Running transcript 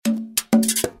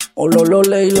Oh,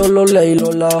 lola.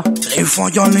 Lil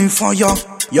Fire.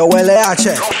 Yo,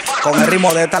 LH, con el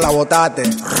ritmo de esta la botate.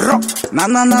 Na.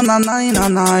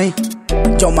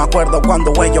 Yo me acuerdo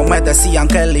cuando ellos me decían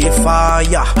que Lil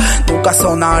Fire nunca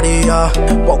sonaría.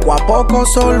 Poco a poco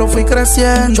solo fui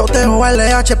creciendo. Yo tengo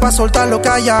LH pa' soltar lo que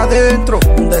hay adentro.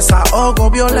 Un desahogo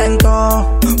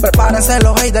violento. Prepárense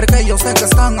los haters que yo sé que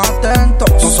están atentos.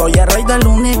 No soy el rey del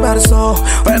universo,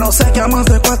 pero sé que a más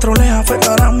de 4 le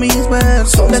afectarán mis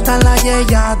versos. ¿Dónde está la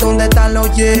yeya? ¿Dónde están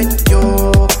los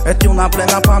yeyos? Estoy una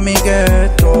plena pa' mi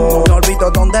gueto. No me olvido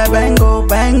dónde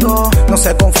vengo. No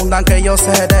se confundan que yo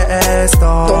sé de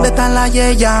esto. ¿Dónde están la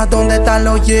yeya? ¿Dónde están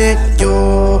los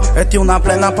yeyos? Estoy una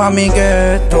plena pa' mi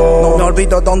gueto. No me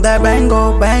olvido dónde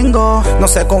vengo. No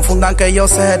se confundan que yo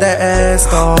sé de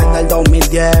esto. Desde el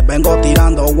 2010 vengo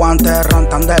tirando guantes.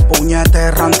 Rantan de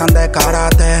puñetes, rantan de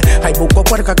karate. Hay buco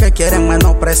puerca que quieren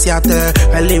menospreciarte.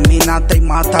 Elimínate y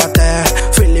mátate.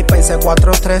 Filipenses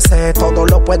 4:13. Todo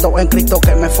lo puedo en Cristo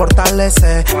que me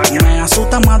fortalece. Me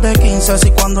asusta más de 15.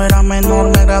 Si cuando era menor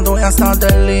me gradué hasta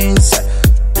del lince.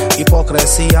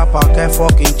 Hipocresía pa' que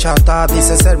fucking chata.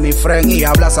 Dice ser mi friend y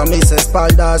hablas a mis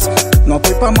espaldas. No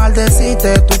estoy pa'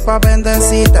 maldecirte, estoy pa'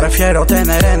 bendecirte. Prefiero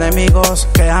tener enemigos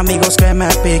que amigos que me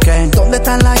piquen. ¿Dónde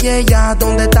están la yeya?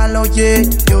 ¿Dónde están los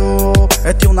yeyos?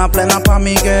 Estoy una plena pa'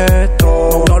 mi gueto.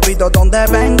 No me olvido dónde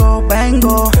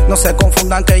vengo. No se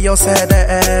confundan que yo sé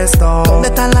de esto. ¿Dónde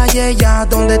están la yeya?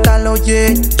 ¿Dónde están los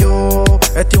yeyos?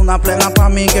 Estoy una plena pa'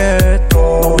 mi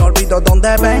gueto. No me olvido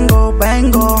dónde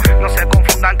vengo. No se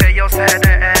confundan que yo sé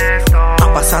de esto.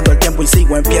 Ha pasado el tiempo y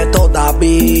sigo en pie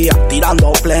todavía.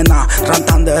 Tirando plena,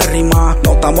 rantan de rima.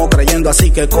 No estamos creyendo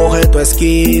así que coge tu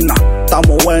esquina.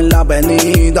 Estamos en la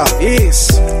avenida.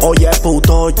 Oye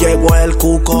puto, llegó el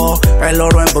cuco. El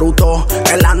oro en bruto,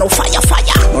 el ano falla.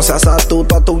 No seas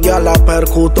astuto, a tu ya la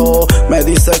percuto. Me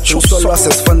dice chuzo, lo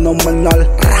haces fenomenal.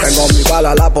 Tengo mi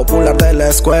bala, la popular de la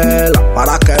escuela.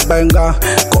 Para que venga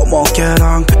como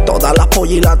quieran. Todas las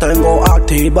pollas la tengo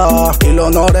activa. Y los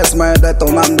honores me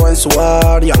detonando en su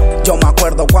área. Yo me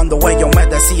acuerdo cuando ellos me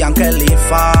decían que Lil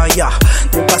Fire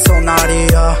nunca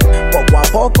sonaría. Poco a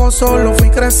poco solo fui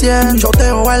creciendo. Yo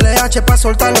tengo LH pa'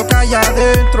 soltar lo que hay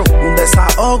adentro. Un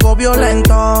desahogo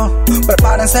violento.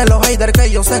 Prepárense los haters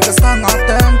que yo sé que están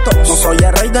atentos. No soy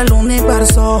el rey del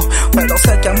universo, pero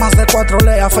sé que a más de 4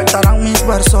 le afectarán mis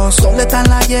versos. ¿Dónde están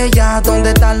la yeya? ¿Dónde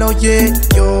están los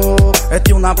yeyos?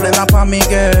 Estoy una plena pa' mi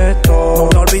gueto. No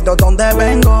me olvido dónde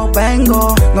vengo.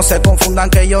 No se confundan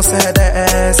que yo sé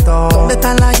de esto. ¿Dónde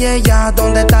están la yeya?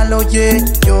 ¿Dónde están los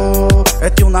yeyos?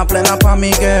 Estoy una plena pa'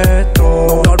 mi gueto.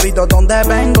 No me olvido dónde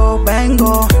vengo.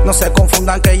 No se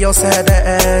confundan que yo sé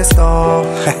de esto.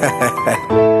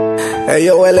 Hey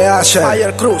yo, LH,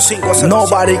 Fire Cruz 507.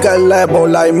 Nobody got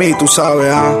level like me, tú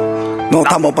sabes, No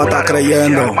estamos pa' estar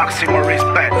creyendo.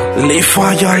 Lil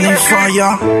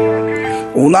Fire.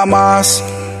 Una más.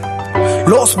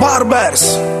 Los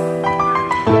Barbers.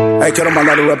 Hey, quiero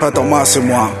mandar un respeto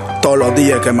máximo a todos los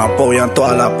días que me apoyan,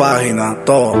 toda la página,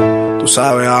 todo. Tú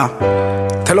sabes,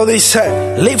 Te lo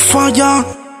dice Lil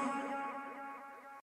Fire.